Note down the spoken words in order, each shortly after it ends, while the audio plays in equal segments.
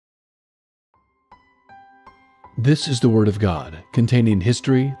This is the Word of God, containing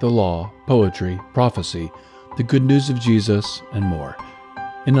history, the law, poetry, prophecy, the good news of Jesus, and more.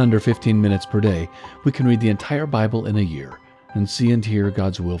 In under 15 minutes per day, we can read the entire Bible in a year and see and hear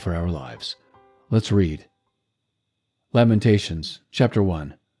God's will for our lives. Let's read. Lamentations, chapter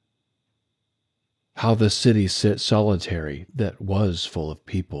 1. How the city sits solitary that was full of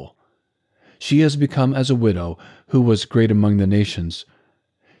people. She has become as a widow who was great among the nations.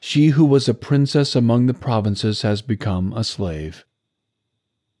 She who was a princess among the provinces has become a slave.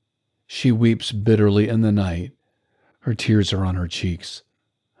 She weeps bitterly in the night. Her tears are on her cheeks.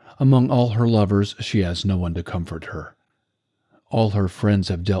 Among all her lovers, she has no one to comfort her. All her friends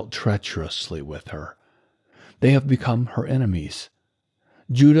have dealt treacherously with her. They have become her enemies.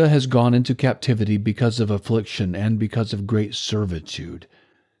 Judah has gone into captivity because of affliction and because of great servitude.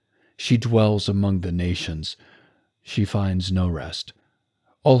 She dwells among the nations. She finds no rest.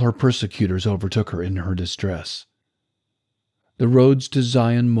 All her persecutors overtook her in her distress. The roads to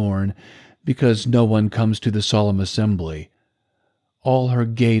Zion mourn, because no one comes to the solemn assembly. All her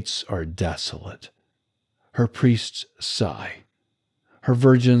gates are desolate. Her priests sigh. Her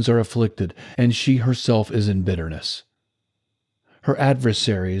virgins are afflicted, and she herself is in bitterness. Her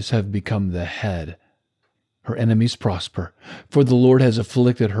adversaries have become the head. Her enemies prosper, for the Lord has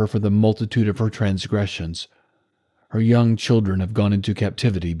afflicted her for the multitude of her transgressions. Her young children have gone into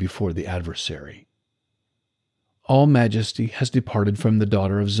captivity before the adversary. All majesty has departed from the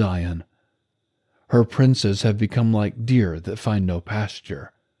daughter of Zion. Her princes have become like deer that find no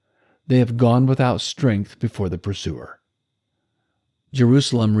pasture. They have gone without strength before the pursuer.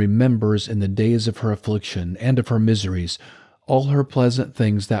 Jerusalem remembers in the days of her affliction and of her miseries all her pleasant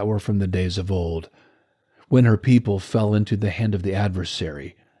things that were from the days of old, when her people fell into the hand of the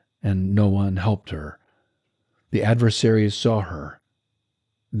adversary, and no one helped her. The adversaries saw her.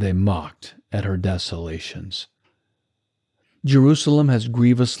 They mocked at her desolations. Jerusalem has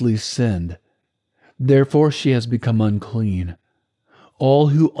grievously sinned. Therefore she has become unclean. All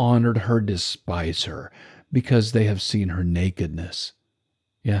who honored her despise her, because they have seen her nakedness.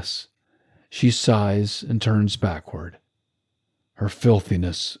 Yes, she sighs and turns backward. Her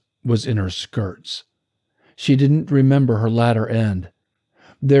filthiness was in her skirts. She didn't remember her latter end.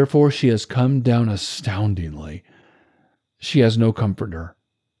 Therefore she has come down astoundingly. She has no comforter.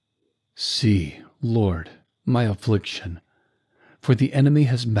 See, Lord, my affliction, for the enemy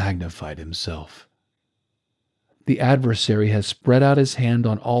has magnified himself. The adversary has spread out his hand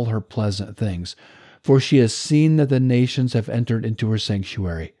on all her pleasant things, for she has seen that the nations have entered into her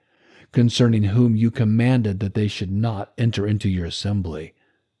sanctuary, concerning whom you commanded that they should not enter into your assembly.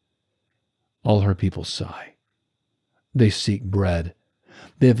 All her people sigh. They seek bread.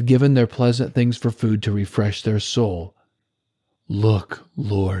 They have given their pleasant things for food to refresh their soul. Look,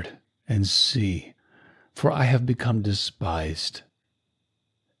 Lord, and see, for I have become despised.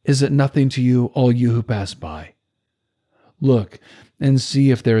 Is it nothing to you, all you who pass by? Look and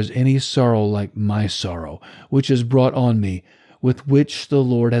see if there is any sorrow like my sorrow, which is brought on me, with which the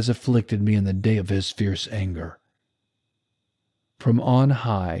Lord has afflicted me in the day of his fierce anger. From on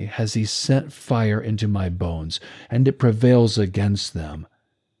high has he sent fire into my bones, and it prevails against them.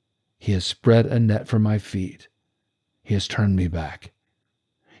 He has spread a net for my feet. He has turned me back.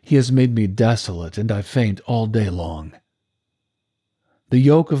 He has made me desolate, and I faint all day long. The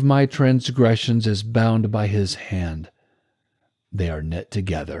yoke of my transgressions is bound by his hand. They are knit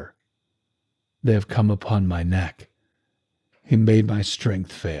together. They have come upon my neck. He made my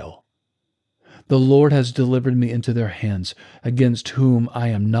strength fail. The Lord has delivered me into their hands, against whom I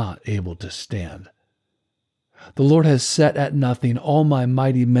am not able to stand. The Lord has set at nothing all my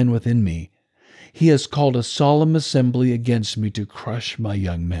mighty men within me. He has called a solemn assembly against me to crush my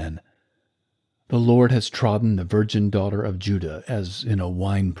young men. The Lord has trodden the virgin daughter of Judah as in a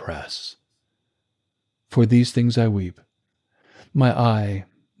winepress. For these things I weep. My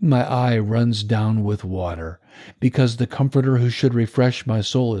eye runs down with water, because the Comforter who should refresh my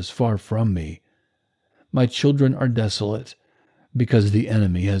soul is far from me. My children are desolate, because the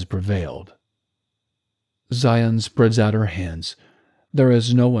enemy has prevailed. Zion spreads out her hands. There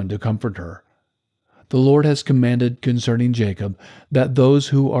is no one to comfort her. The Lord has commanded concerning Jacob that those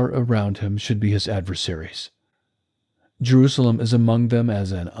who are around him should be his adversaries. Jerusalem is among them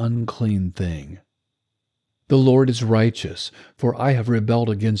as an unclean thing. The Lord is righteous, for I have rebelled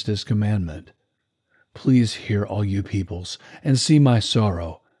against his commandment. Please hear, all you peoples, and see my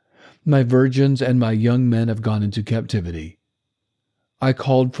sorrow. My virgins and my young men have gone into captivity. I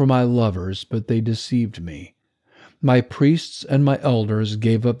called for my lovers, but they deceived me. My priests and my elders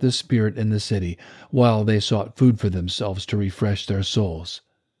gave up the spirit in the city, while they sought food for themselves to refresh their souls.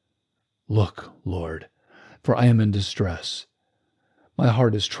 Look, Lord, for I am in distress. My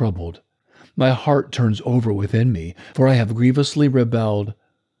heart is troubled. My heart turns over within me, for I have grievously rebelled.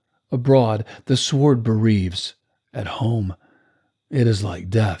 Abroad the sword bereaves. At home it is like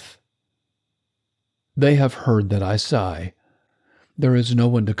death. They have heard that I sigh. There is no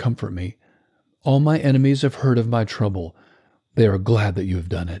one to comfort me. All my enemies have heard of my trouble. They are glad that you have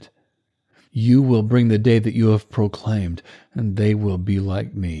done it. You will bring the day that you have proclaimed, and they will be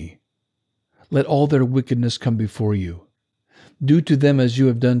like me. Let all their wickedness come before you. Do to them as you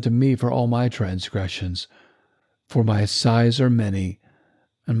have done to me for all my transgressions. For my sighs are many,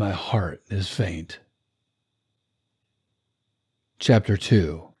 and my heart is faint. Chapter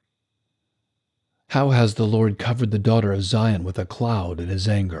 2. How has the Lord covered the daughter of Zion with a cloud in his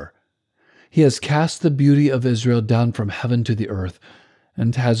anger? He has cast the beauty of Israel down from heaven to the earth,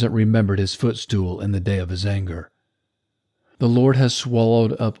 and hasn't remembered his footstool in the day of his anger. The Lord has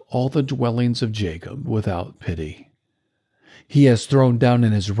swallowed up all the dwellings of Jacob without pity. He has thrown down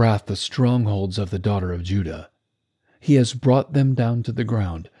in his wrath the strongholds of the daughter of Judah. He has brought them down to the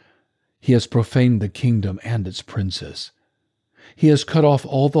ground. He has profaned the kingdom and its princes. He has cut off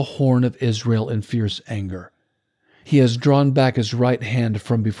all the horn of Israel in fierce anger. He has drawn back his right hand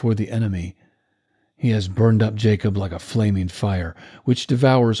from before the enemy. He has burned up Jacob like a flaming fire, which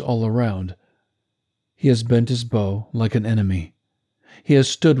devours all around. He has bent his bow like an enemy. He has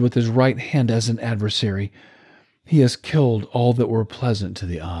stood with his right hand as an adversary. He has killed all that were pleasant to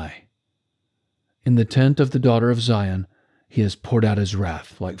the eye. In the tent of the daughter of Zion, he has poured out his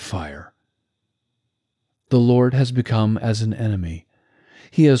wrath like fire. The Lord has become as an enemy.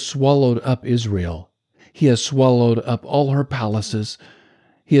 He has swallowed up Israel. He has swallowed up all her palaces.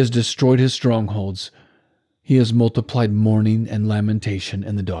 He has destroyed his strongholds. He has multiplied mourning and lamentation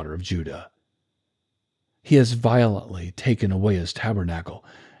in the daughter of Judah. He has violently taken away his tabernacle,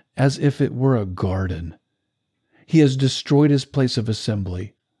 as if it were a garden. He has destroyed his place of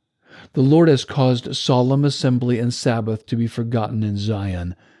assembly. The Lord has caused solemn assembly and Sabbath to be forgotten in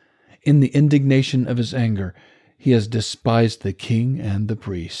Zion. In the indignation of his anger, he has despised the king and the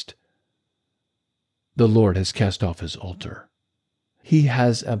priest. The Lord has cast off his altar. He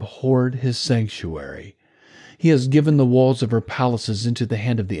has abhorred his sanctuary. He has given the walls of her palaces into the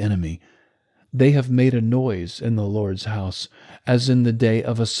hand of the enemy. They have made a noise in the Lord's house, as in the day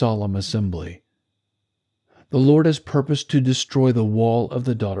of a solemn assembly. The Lord has purposed to destroy the wall of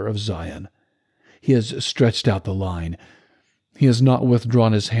the daughter of Zion. He has stretched out the line. He has not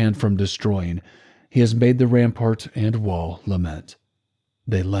withdrawn his hand from destroying. He has made the rampart and wall lament.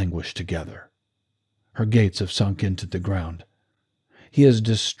 They languish together. Her gates have sunk into the ground. He has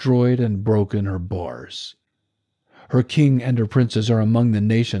destroyed and broken her bars. Her king and her princes are among the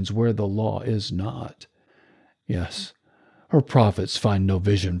nations where the law is not. Yes, her prophets find no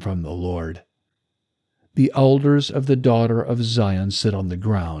vision from the Lord. The elders of the daughter of Zion sit on the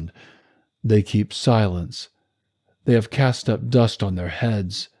ground. They keep silence. They have cast up dust on their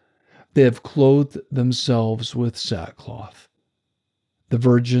heads. They have clothed themselves with sackcloth. The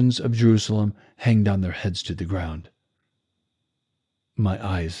virgins of Jerusalem hang down their heads to the ground. My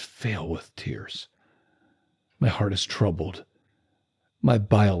eyes fail with tears. My heart is troubled. My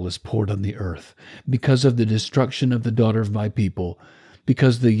bile is poured on the earth because of the destruction of the daughter of my people,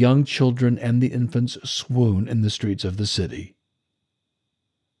 because the young children and the infants swoon in the streets of the city.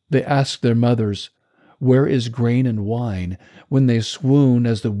 They ask their mothers, "Where is grain and wine?" when they swoon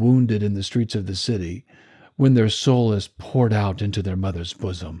as the wounded in the streets of the city, when their soul is poured out into their mother's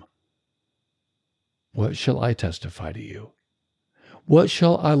bosom. What shall I testify to you? What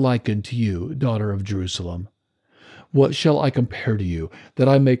shall I liken to you, daughter of Jerusalem? What shall I compare to you, that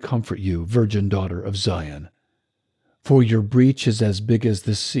I may comfort you, virgin daughter of Zion? For your breach is as big as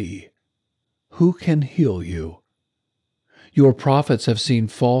the sea. Who can heal you? Your prophets have seen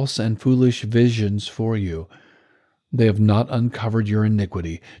false and foolish visions for you. They have not uncovered your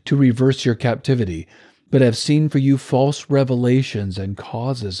iniquity to reverse your captivity, but have seen for you false revelations and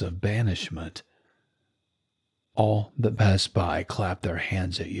causes of banishment. All that pass by clap their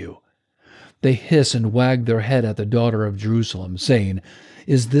hands at you. They hiss and wag their head at the daughter of Jerusalem, saying,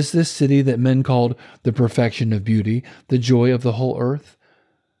 "Is this the city that men called the perfection of beauty, the joy of the whole earth?"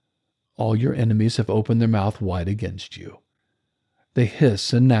 All your enemies have opened their mouth wide against you. They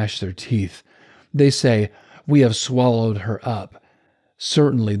hiss and gnash their teeth. They say, "We have swallowed her up.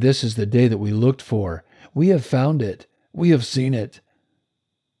 Certainly this is the day that we looked for. We have found it. We have seen it."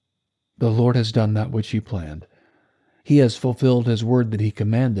 The Lord has done that which he planned. He has fulfilled his word that he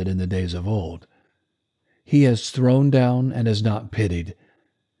commanded in the days of old. He has thrown down and has not pitied.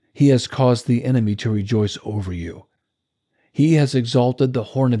 He has caused the enemy to rejoice over you. He has exalted the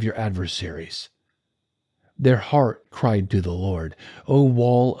horn of your adversaries. Their heart cried to the Lord, O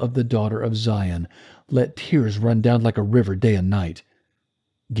wall of the daughter of Zion, let tears run down like a river day and night.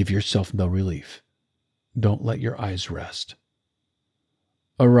 Give yourself no relief. Don't let your eyes rest.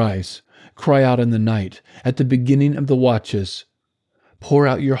 Arise, cry out in the night, at the beginning of the watches. Pour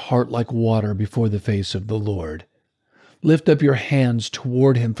out your heart like water before the face of the Lord. Lift up your hands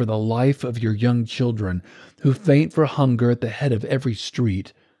toward him for the life of your young children, who faint for hunger at the head of every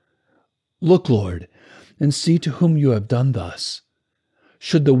street. Look, Lord, and see to whom you have done thus.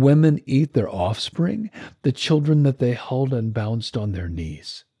 Should the women eat their offspring, the children that they held and bounced on their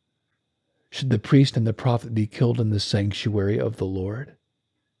knees? Should the priest and the prophet be killed in the sanctuary of the Lord?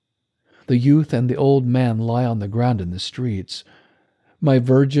 The youth and the old man lie on the ground in the streets. My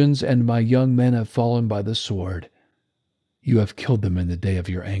virgins and my young men have fallen by the sword. You have killed them in the day of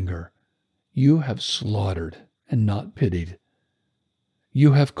your anger. You have slaughtered and not pitied.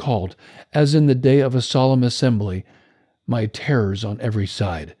 You have called, as in the day of a solemn assembly, my terrors on every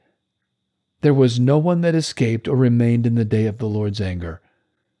side. There was no one that escaped or remained in the day of the Lord's anger.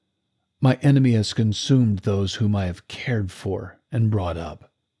 My enemy has consumed those whom I have cared for and brought up.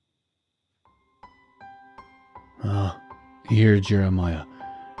 Here Jeremiah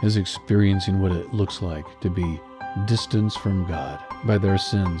is experiencing what it looks like to be distanced from God by their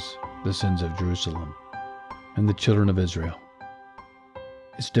sins, the sins of Jerusalem and the children of Israel.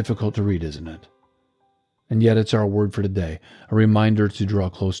 It's difficult to read, isn't it? And yet it's our word for today, a reminder to draw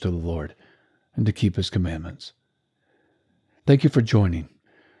close to the Lord and to keep his commandments. Thank you for joining.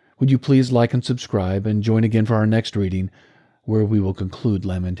 Would you please like and subscribe and join again for our next reading, where we will conclude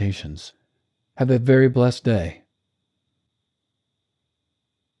Lamentations. Have a very blessed day.